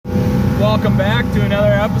Welcome back to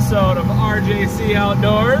another episode of RJC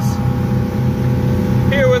Outdoors.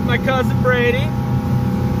 Here with my cousin Brady.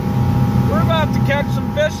 We're about to catch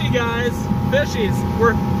some fishy, guys. Fishies.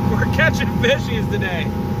 We're catching fishies today.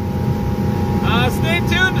 Stay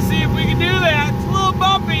tuned to see if we can do that. It's a little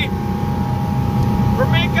bumpy.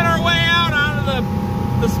 We're making our way out onto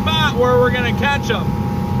the spot where we're gonna catch them.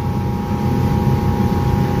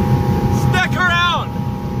 Stick around.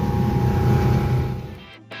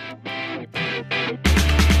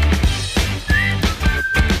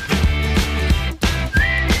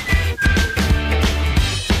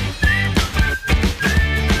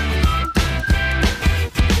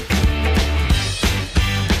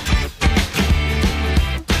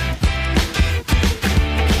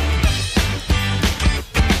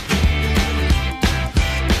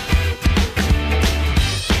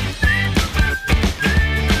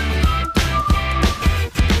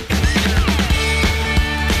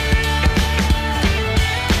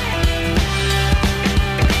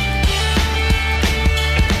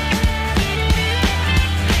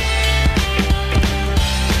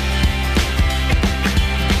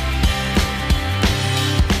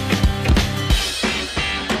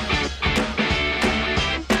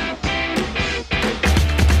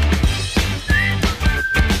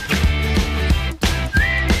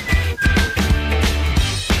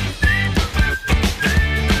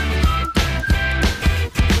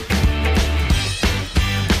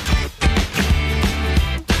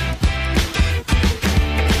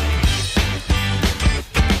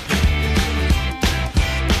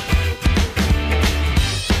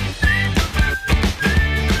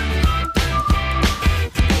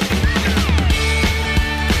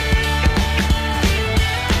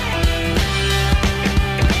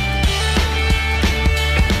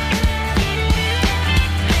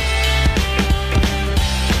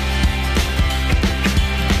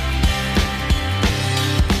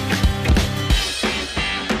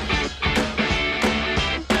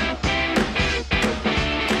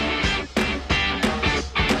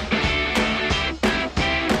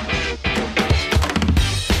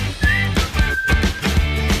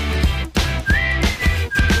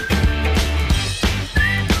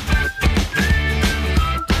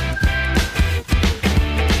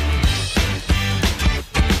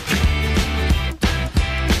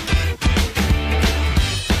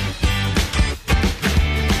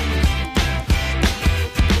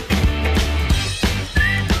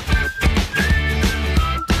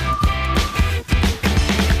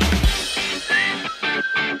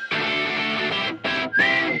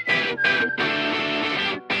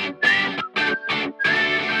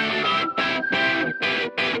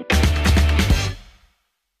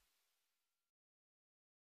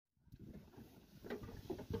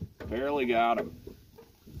 Barely got him.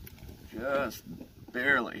 Just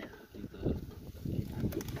barely.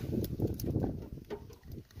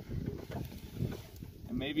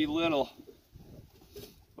 And maybe little,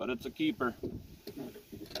 but it's a keeper.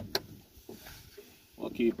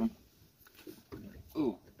 We'll keep him.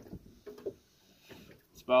 Ooh.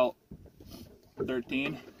 It's about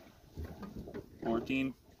 13,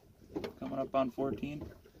 14, coming up on 14.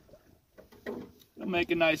 It'll make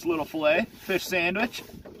a nice little fillet fish sandwich.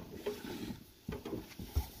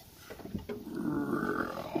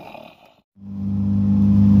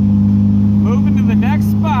 Moving to the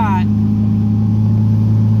next spot.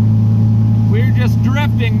 We're just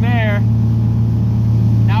drifting there.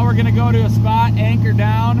 Now we're gonna go to a spot, anchor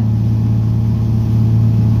down,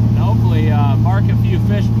 and hopefully mark a few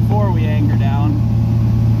fish before we anchor down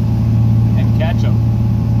and catch them.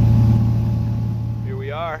 Here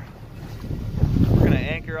we are. We're gonna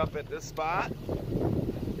anchor up at this spot.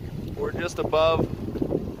 We're just above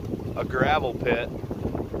a gravel pit.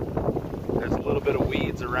 There's a little bit of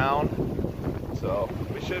weeds around, so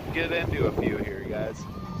we should get into a few here, guys.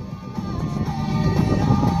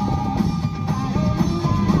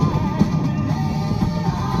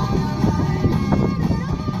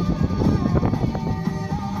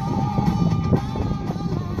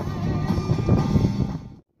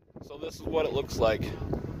 So this is what it looks like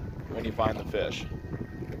when you find the fish.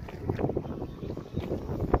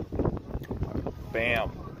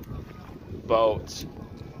 Bam. Boats.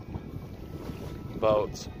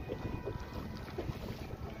 Boats.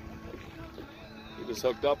 We just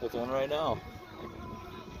hooked up with one right now.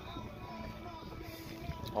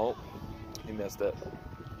 Oh, he missed it.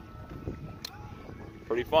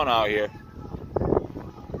 Pretty fun out here.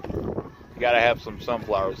 You gotta have some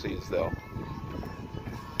sunflower seeds though.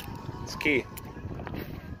 It's key.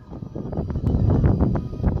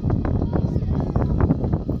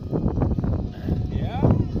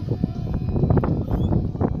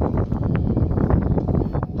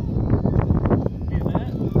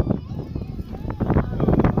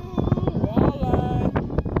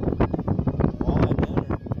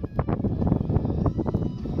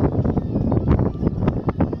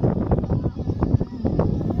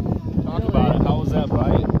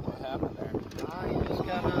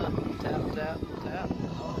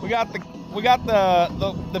 got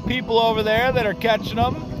the people over there that are catching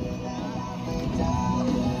them.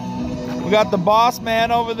 We got the boss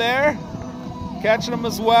man over there catching them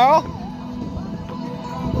as well.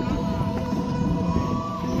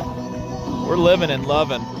 We're living and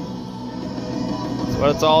loving. That's what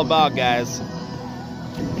it's all about, guys.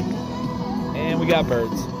 And we got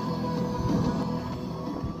birds.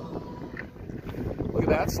 Look at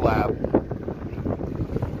that slab.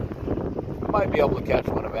 I might be able to catch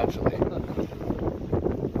one eventually.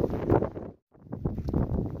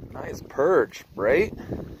 Nice perch, right?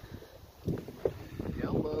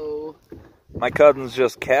 Yellow. My cousin's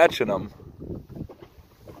just catching them.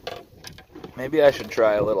 Maybe I should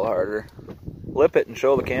try a little harder. Lip it and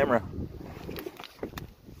show the camera.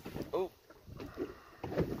 Oh,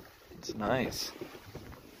 it's nice.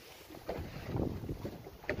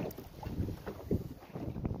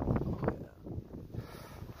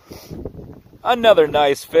 Another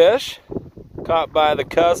nice fish caught by the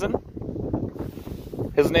cousin.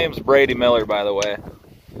 His name's Brady Miller, by the way.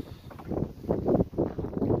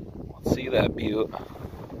 Let's see that beaut.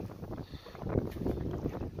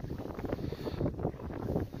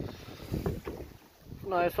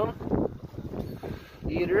 Nice one.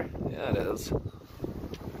 Eater. Yeah, it is. Live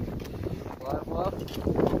well.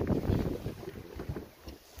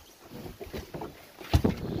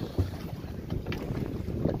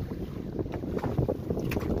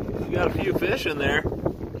 We got a few fish in there.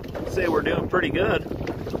 I'd say we're doing pretty good.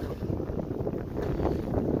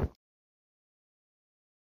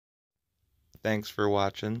 Thanks for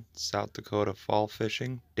watching South Dakota Fall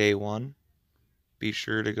Fishing Day 1. Be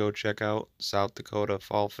sure to go check out South Dakota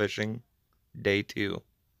Fall Fishing Day 2.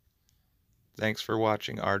 Thanks for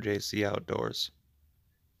watching RJC Outdoors.